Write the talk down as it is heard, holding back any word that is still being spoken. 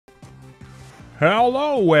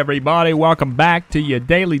Hello everybody, welcome back to your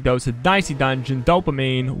daily dose of Dicey Dungeon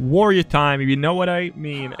dopamine warrior time, if you know what I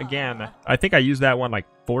mean. Again, I think I used that one like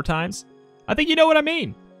 4 times. I think you know what I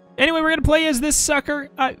mean. Anyway, we're gonna play as this sucker.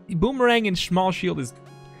 Boomerang and Small Shield is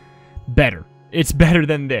better. It's better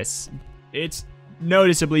than this. It's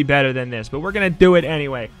noticeably better than this, but we're gonna do it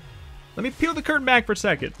anyway. Let me peel the curtain back for a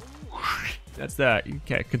second. That's the, you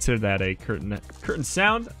can't consider that a curtain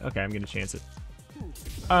sound. Okay, I'm gonna chance it.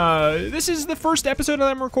 This is the first episode that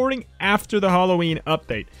I'm recording after the Halloween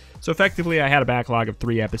update. So effectively, I had a backlog of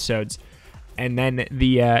 3 episodes, and then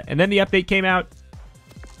the update came out,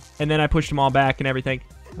 and then I pushed them all back and everything.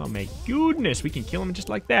 Oh my goodness, we can kill him just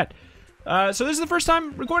like that. So this is the first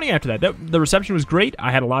time recording after that. The reception was great.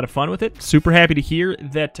 I had a lot of fun with it. Super happy to hear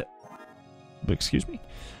that. Excuse me.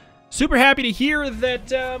 Super happy to hear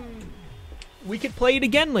that we could play it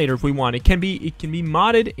again later if we want. It can be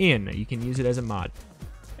modded in. You can use it as a mod.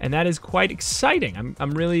 And that is quite exciting.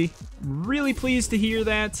 I'm really pleased to hear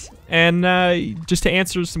that. And just to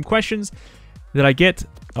answer some questions that I get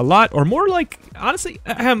a lot, or more like, honestly,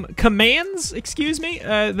 commands, excuse me,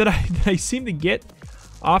 that I seem to get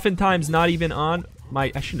oftentimes not even on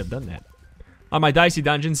my, I shouldn't have done that, on my Dicey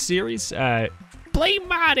Dungeons series. Play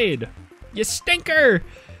modded, you stinker.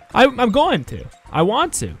 I'm going to. I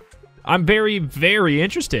want to. I'm very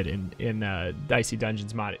interested in Dicey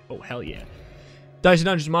Dungeons modded. Oh, hell yeah. Dicey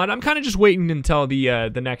Dungeons mod. I'm kind of just waiting until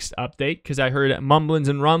the next update, because I heard mumblings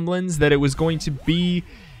and rumblings that it was going to be,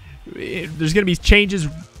 there's going to be changes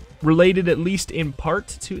related at least in part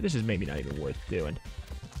to, this is maybe not even worth doing,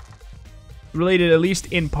 related at least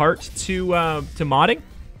in part to modding.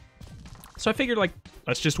 So I figured, like,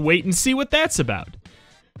 let's just wait and see what that's about.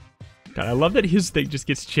 God, I love that his thing just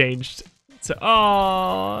gets changed. So,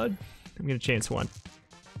 oh, I'm going to chance one.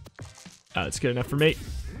 That's good enough for me.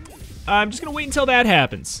 I'm just gonna wait until that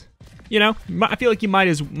happens. You know, I feel like I might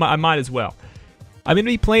as well. I'm gonna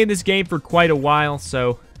be playing this game for quite a while,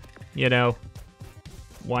 so you know,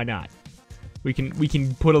 why not? We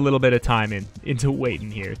can put a little bit of time into waiting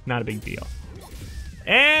here. Not a big deal.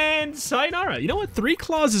 And sayonara. You know what? 3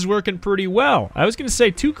 claws is working pretty well. I was gonna say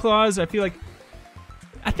 2 claws. I think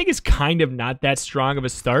it's kind of not that strong of a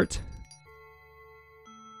start.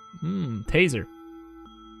 Taser.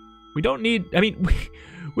 We don't need. I mean.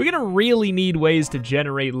 We're gonna really need ways to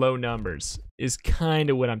generate low numbers, is kind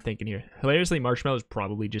of what I'm thinking here. Hilariously, Marshmallow is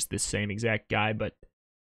probably just the same exact guy, but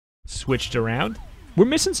switched around. We're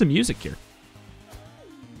missing some music here.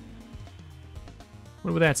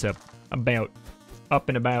 What that's up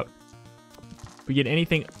and about. We get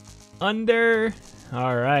anything under?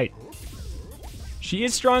 All right. She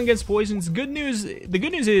is strong against poisons. Good news. The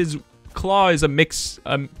good news is Claw is a mix.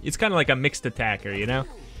 It's kind of like a mixed attacker, you know.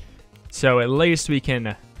 So at least we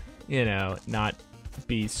can, you know, not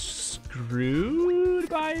be screwed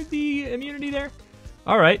by the immunity there.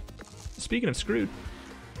 All right. Speaking of screwed.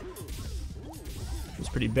 It's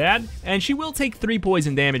pretty bad. And she will take 3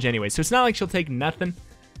 poison damage anyway, so it's not like she'll take nothing.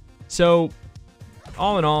 So,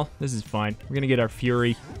 all in all, this is fine. We're going to get our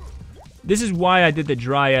Fury. This is why I did the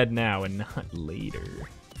Dryad now and not later.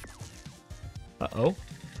 Uh-oh.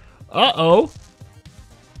 Uh-oh.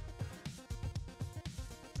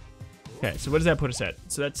 Okay, so what does that put us at?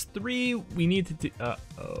 So that's 3. We need to do.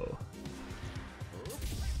 Uh-oh.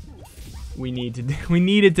 We needed to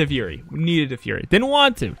Fury. We needed to Fury. Didn't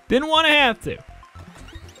want to. Didn't want to have to.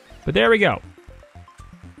 But there we go.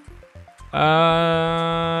 Savannah.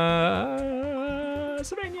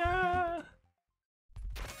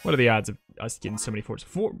 What are the odds of us getting so many 4s?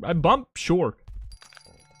 4. Bump, sure.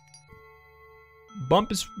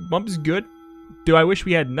 Bump is good. Do I wish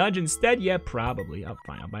we had Nudge instead? Yeah, probably. Oh,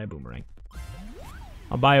 fine. I'll buy a Boomerang.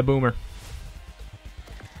 I'll buy a Boomer.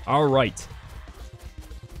 All right.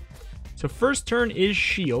 So first turn is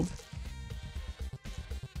Shield.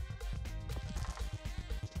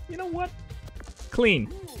 You know what? Clean.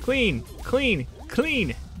 Clean. Clean.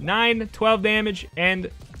 Clean. 9, 12 damage, and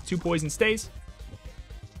 2 poison stays.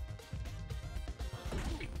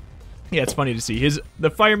 Yeah, it's funny to see. The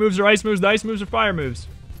fire moves are ice moves, the ice moves are fire moves.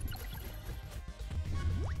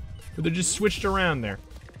 But they're just switched around there.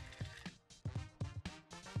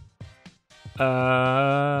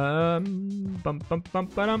 Why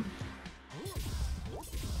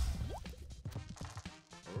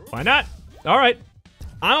not? All right.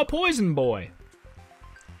 I'm a poison boy.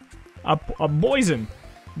 A poison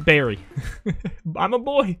berry. I'm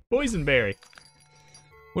a poison berry.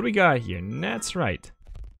 What do we got here? That's right.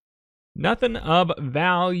 Nothing of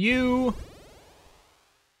value.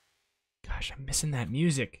 Gosh, I'm missing that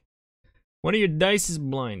music. One of your dice is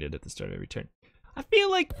blinded at the start of every turn. I feel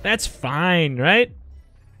like that's fine, right?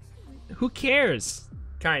 Who cares?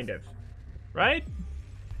 Kind of. Right?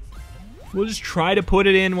 We'll just try to put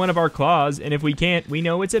it in one of our claws, and if we can't, we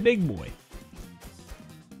know it's a big boy.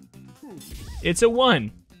 It's a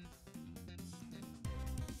 1.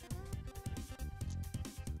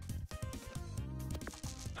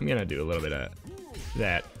 I'm gonna do a little bit of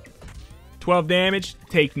that. 12 damage,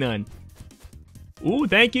 take none. Ooh,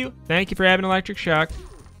 thank you. Thank you for having electric shock.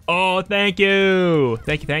 Oh, thank you.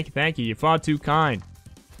 Thank you, thank you, thank you. You fought too kind.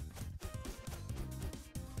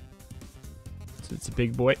 So it's a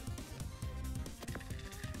big boy.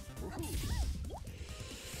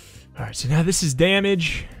 Alright, so now this is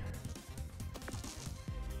damage.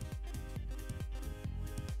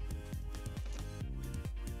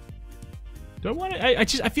 Do I want to? I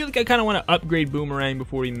feel like I kind of want to upgrade Boomerang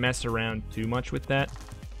before we mess around too much with that.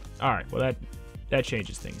 All right, well that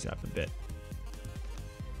changes things up a bit.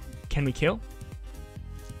 Can we kill?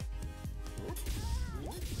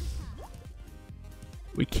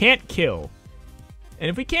 We can't kill. And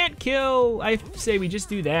if we can't kill, I say we just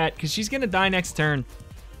do that because she's gonna die next turn.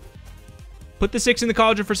 Put the 6 in the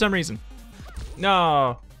cauldron for some reason.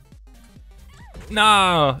 No.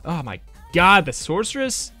 No. Oh my God, the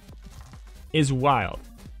sorceress is wild.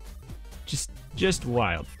 Just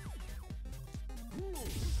wild.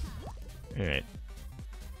 Alright.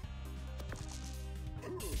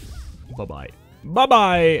 Bye-bye.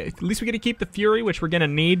 Bye-bye! At least we get to keep the Fury, which we're gonna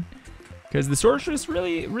need. Because the sorceress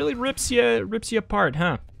really rips you apart,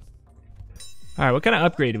 huh? Alright, what kind of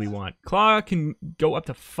upgrade do we want? Claw can go up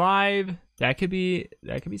to 5. That could be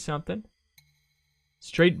something.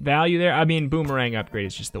 Straight value there. I mean, Boomerang upgrade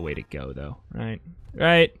is just the way to go, though. Right?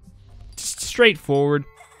 Right? Just straightforward.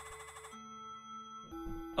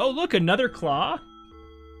 Oh, look, another claw?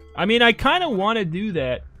 I mean, I kind of want to do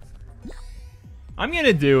that. I'm going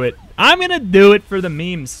to do it. I'm going to do it for the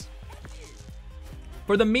memes.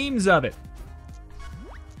 For the memes of it.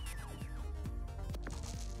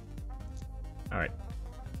 Alright.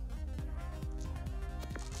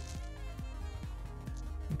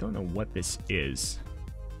 I don't know what this is.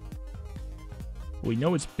 We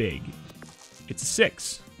know it's big. It's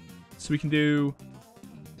 6. So we can do...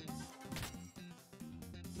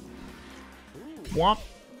 Womp.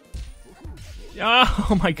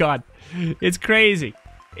 Oh my God. It's crazy.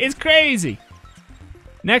 It's crazy.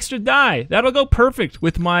 An extra die. That'll go perfect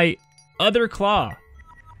with my other claw.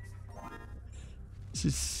 This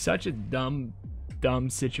is such a dumb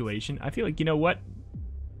situation. I feel like, you know what?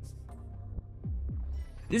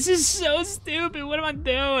 This is so stupid. What am I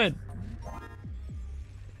doing?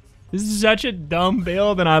 This is such a dumb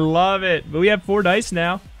build and I love it. But we have 4 dice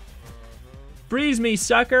now. Freeze me,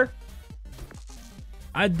 sucker.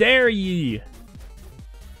 I dare ye.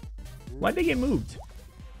 Why'd they get moved?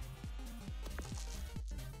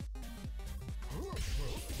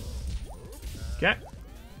 Okay.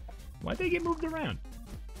 Why'd they get moved around?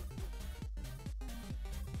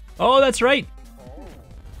 Oh, that's right.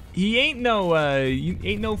 He ain't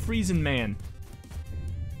no freezing man.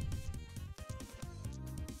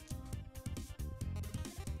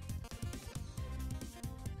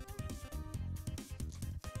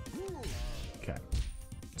 Okay.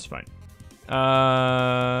 It's fine.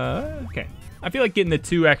 Okay. I feel like getting the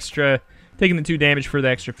 2 extra, taking the 2 damage for the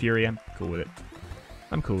extra fury. I'm cool with it.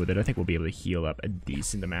 I'm cool with it. I think we'll be able to heal up a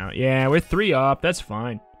decent amount. Yeah, we're 3 up. That's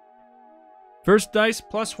fine. First dice,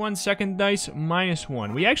 +1. Second dice,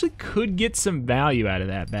 -1. We actually could get some value out of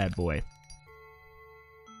that bad boy.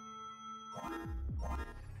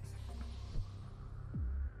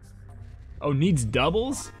 Oh, needs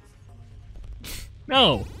doubles?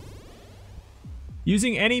 No.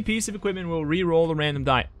 Using any piece of equipment will re-roll the random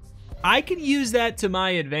die. I can use that to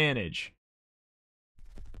my advantage.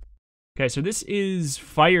 Okay, so this is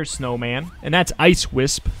Fire Snowman, and that's Ice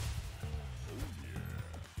Wisp.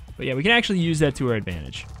 But yeah, we can actually use that to our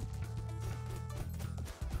advantage.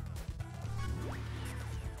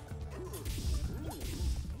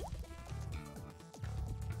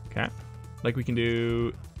 Okay. Like we can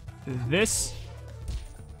do this.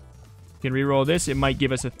 We can re-roll this. It might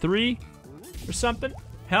give us a 3 or something.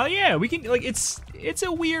 Hell yeah, we can, like, it's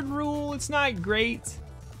a weird rule. It's not great.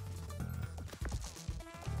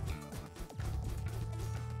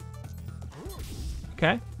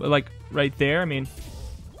 Okay, but like right there, I mean,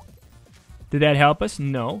 did that help us?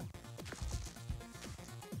 No.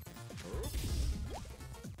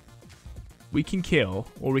 We can kill,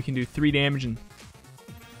 or we can do 3 damage and...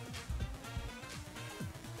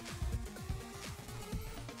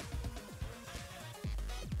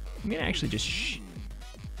 I'm gonna actually just...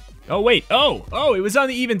 Oh, wait. Oh, it was on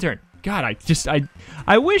the even turn. God,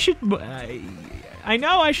 I wish it... I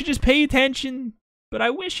know I should just pay attention, but I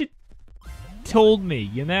wish it told me,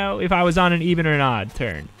 you know, if I was on an even or an odd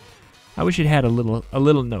turn. I wish it had a little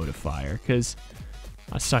notifier, because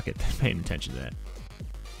I suck at paying attention to that.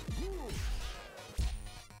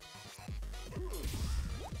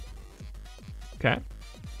 Okay.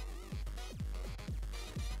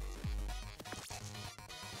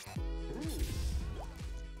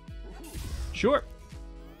 Sure.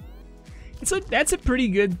 That's a pretty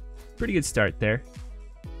good start there.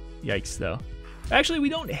 Yikes, though. Actually, we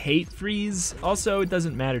don't hate freeze. Also, it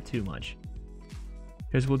doesn't matter too much.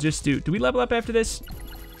 Because we'll just do we level up after this?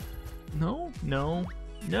 No, no,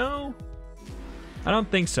 no. I don't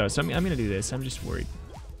think so. So I'm gonna do this. I'm just worried.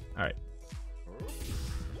 All right.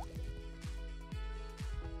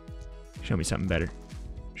 Show me something better.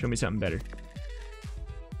 Show me something better.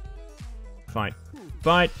 Fine.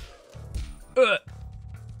 Fine. All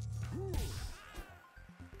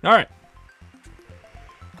right.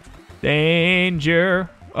 Danger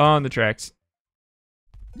on the tracks.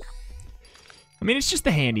 I mean, it's just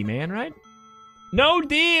the handyman, right? No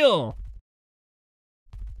deal.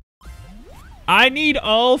 I need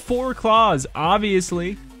all 4 claws,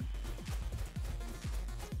 obviously.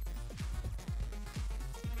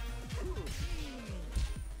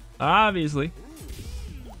 Obviously.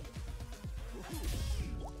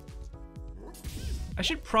 I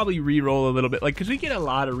should probably re-roll a little bit, like, because we get a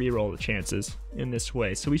lot of re-roll chances in this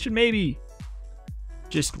way. So we should maybe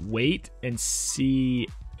just wait and see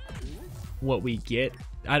what we get.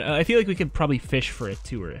 I feel like we could probably fish for a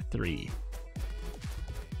 2 or a 3.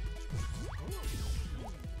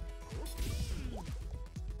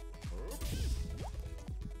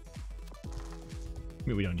 I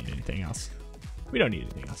mean, we don't need anything else. We don't need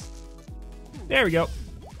anything else. There we go.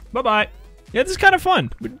 Bye-bye. Yeah, this is kind of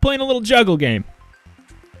fun. We're playing a little juggle game.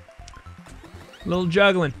 A little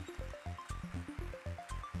juggling.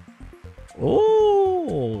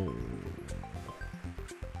 Oh.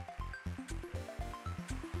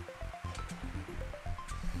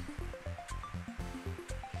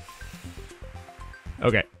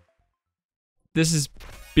 Okay. This has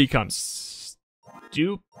become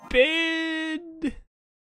stupid.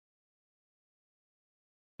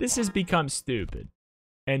 This has become stupid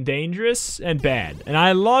and dangerous and bad, and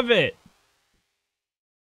I love it.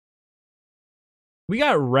 We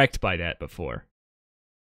got wrecked by that before.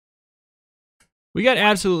 We got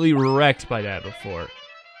absolutely wrecked by that before.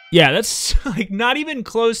 Yeah, that's like not even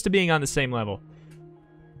close to being on the same level.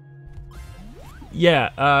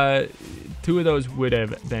 Yeah, 2 of those would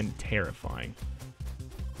have been terrifying.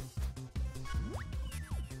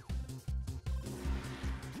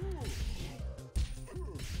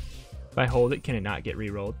 If I hold it, can it not get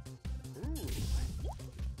re-rolled?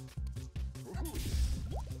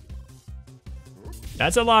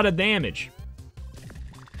 That's a lot of damage.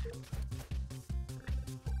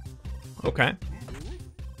 Okay.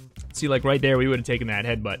 See, like right there, we would have taken that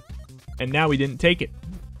headbutt. And now we didn't take it.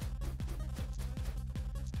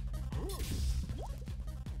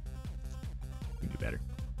 We can do better.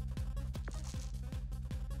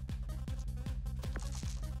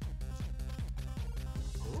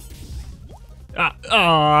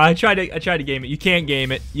 I tried to game it. You can't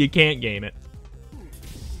game it. You can't game it.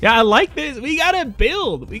 Yeah, I like this. We gotta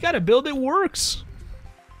build. We gotta build. It works.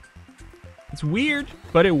 It's weird,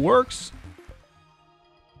 but it works.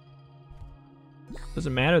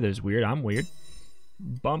 Doesn't matter. There's weird. I'm weird.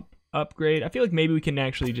 Bump, upgrade. I feel like maybe we can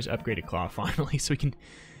actually just upgrade a claw finally, so we can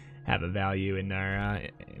have a value in our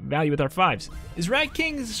value with our 5s. Is Rat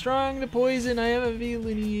King strong to poison? I have a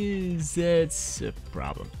feeling he is. That's a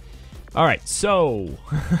problem. All right, so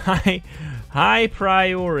high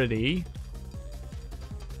priority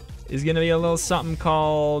is gonna be a little something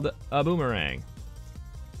called a boomerang.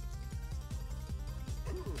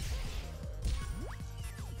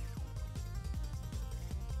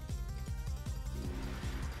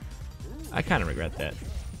 I kind of regret that.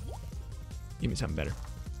 Give me something better.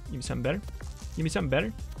 Give me something better. Give me something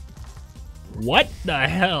better. What the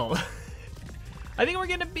hell? I think we're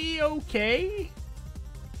gonna be okay.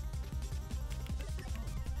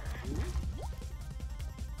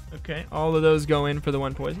 Okay, all of those go in for the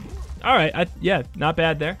 1 poison. All right, yeah, not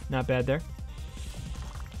bad there. Not bad there.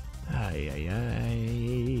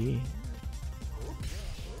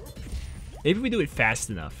 Maybe we do it fast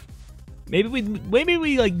enough. Maybe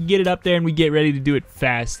we like get it up there and we get ready to do it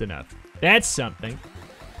fast enough. That's something.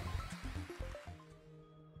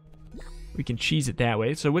 We can cheese it that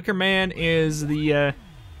way. So Wicker Man is the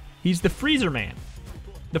he's the freezer man.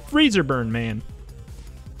 The freezer burn man.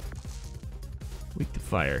 Weak to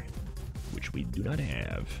fire, which we do not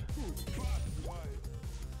have.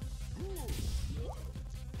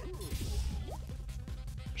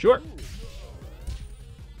 Sure.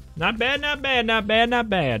 Not bad, not bad, not bad, not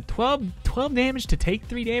bad. 12 damage to take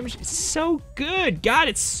 3 damage. It's so good. God,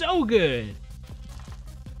 it's so good.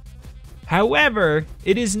 However,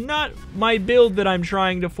 it is not my build that I'm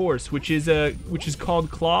trying to force, which is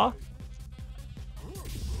called Claw.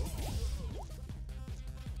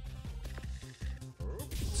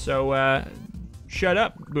 So, shut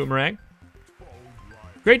up, Boomerang.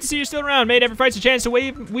 Great to see you still around. Made every fight's a chance to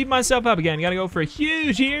weave myself up again. Gotta go for a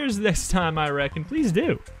huge ears this time, I reckon. Please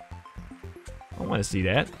do. I want to see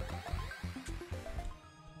that.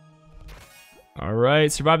 All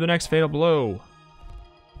right, survive the next fatal blow.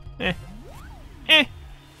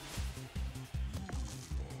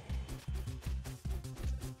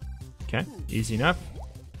 Okay, easy enough.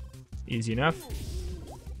 Easy enough.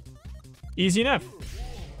 Easy enough.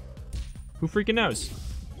 Who freaking knows?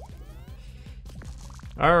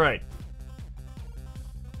 All right.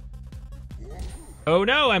 Oh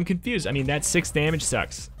no, I'm confused. I mean, that 6 damage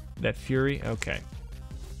sucks. That fury, okay.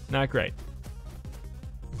 Not great.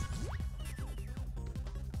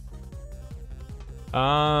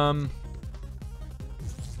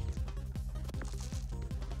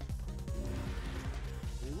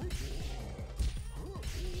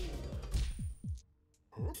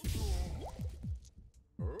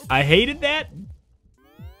 I hated that,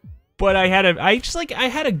 but I had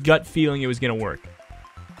a gut feeling it was gonna work.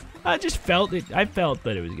 I just felt it. I felt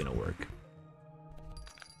that it was gonna work.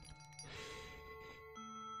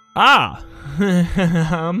 Ah.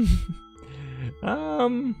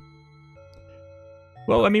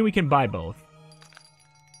 Well, I mean, we can buy both.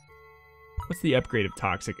 What's the upgrade of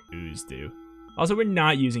Toxic Ooze do? Also, we're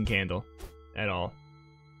not using Candle at all.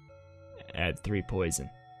 Add 3 poison.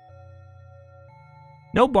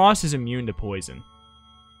 No boss is immune to poison.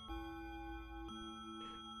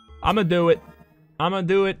 I'm gonna do it. I'm gonna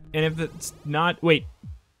do it, and if it's not... Wait.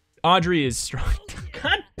 Audrey is strong.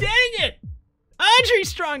 God dang it! Audrey's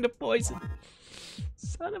strong to poison.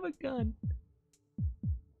 Son of a gun.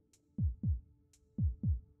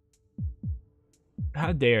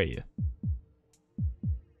 How dare you?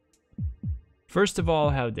 First of all,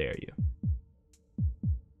 how dare you?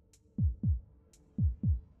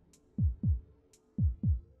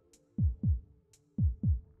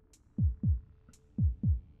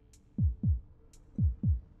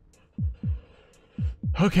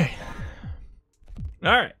 Okay.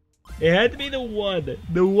 Alright. It had to be the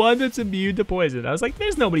one that's immune to poison. I was like,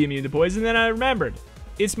 there's nobody immune to poison. Then I remembered.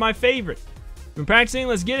 It's my favorite. Been practicing,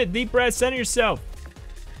 let's get it. Deep breath, center yourself.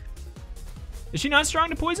 Is she not strong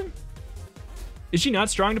to poison? Is she not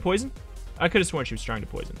strong to poison? I could have sworn she was strong to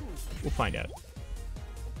poison. We'll find out.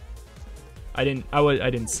 I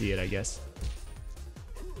didn't see it, I guess.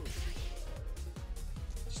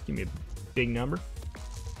 Just give me a big number.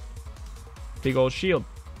 Big old shield.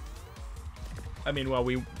 I mean, well,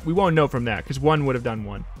 we won't know from that, because 1 would have done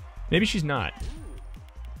 1. Maybe she's not.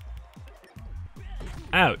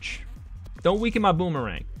 Ouch. Don't weaken my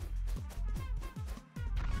boomerang.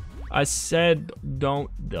 I said don't,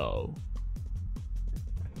 though.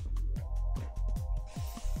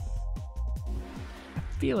 I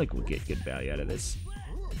feel like we'll get good value out of this.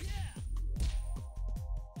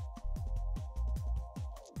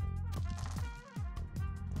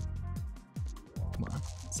 Come on,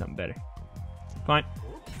 something better. Fine.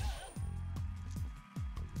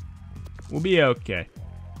 We'll be okay.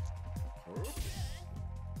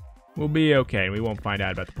 We'll be okay. We won't find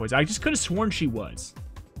out about the poison. I just could have sworn she was.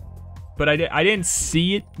 But I didn't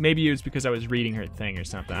see it. Maybe it was because I was reading her thing or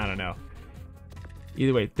something. I don't know.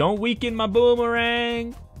 Either way, don't weaken my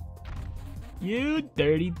boomerang. You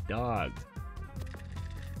dirty dog.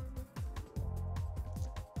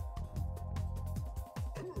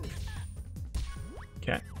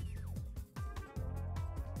 Okay.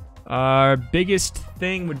 Our biggest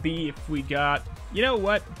thing would be if we got... You know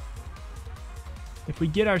what? If we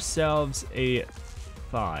get ourselves a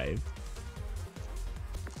 5...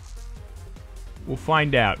 We'll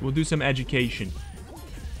find out. We'll do some education.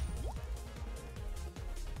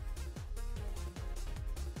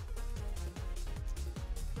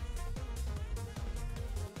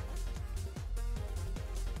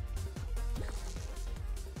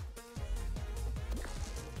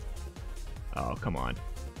 Oh, come on.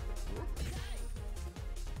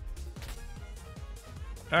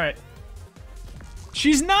 All right.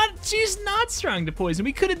 She's not strong to poison.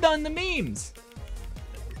 We could have done the memes.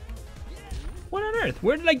 What on earth?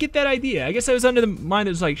 Where did I get that idea? I guess I was under the mind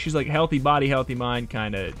that was like, she's like healthy body, healthy mind,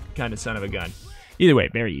 kind of son of a gun. Either way,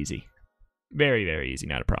 very easy. Very, very easy,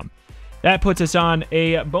 not a problem. That puts us on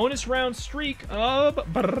a bonus round streak of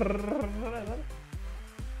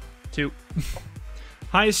 2.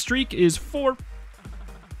 Highest streak is 4.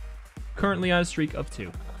 currently on a streak of 2.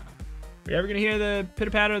 Are you ever gonna hear the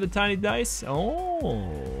pitter-patter of the tiny dice?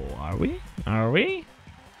 Oh, are we? Are we?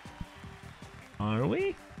 Are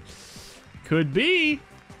we? Could be.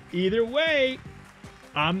 Either way,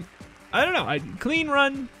 I don't know. Clean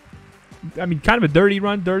run. I mean, kind of a dirty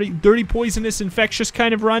run. Dirty, poisonous, infectious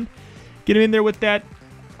kind of run. Get him in there with that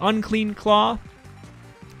unclean claw.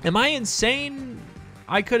 Am I insane?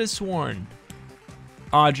 I could have sworn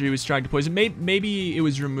Audrey was trying to poison. Maybe it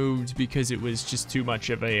was removed because it was just too much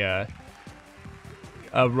of a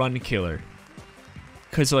run killer.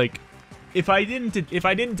 Cause like, if I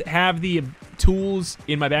didn't have the tools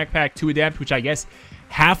in my backpack to adapt, which I guess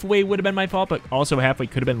halfway would have been my fault, but also halfway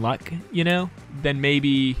could have been luck, you know, then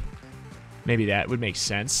maybe that would make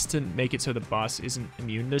sense to make it so the boss isn't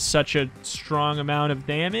immune to such a strong amount of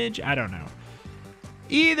damage. I don't know.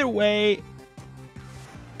 Either way,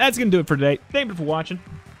 that's going to do it for today. Thank you for watching.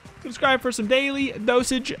 Subscribe for some daily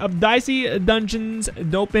dosage of Dicey Dungeons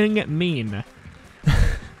dopamine.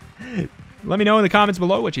 Let me know in the comments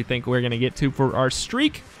below what you think we're going to get to for our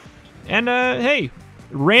streak. And, hey,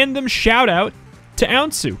 random shout out to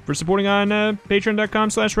Aonsu for supporting on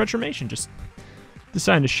patreon.com/retromation. Just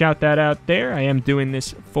deciding to shout that out there. I am doing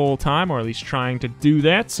this full time, or at least trying to do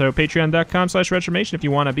that. So patreon.com/retromation. If you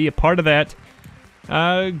want to be a part of that,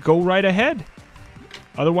 go right ahead.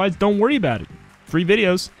 Otherwise, don't worry about it. Free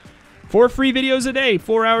videos. 4 free videos a day.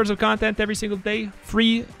 4 hours of content every single day.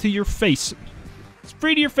 Free to your face. It's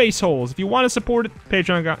free to your face holes. If you want to support it,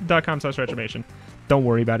 patreon.com/retromation. Don't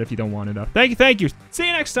worry about it if you don't want it, though. Thank you. See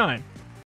you next time.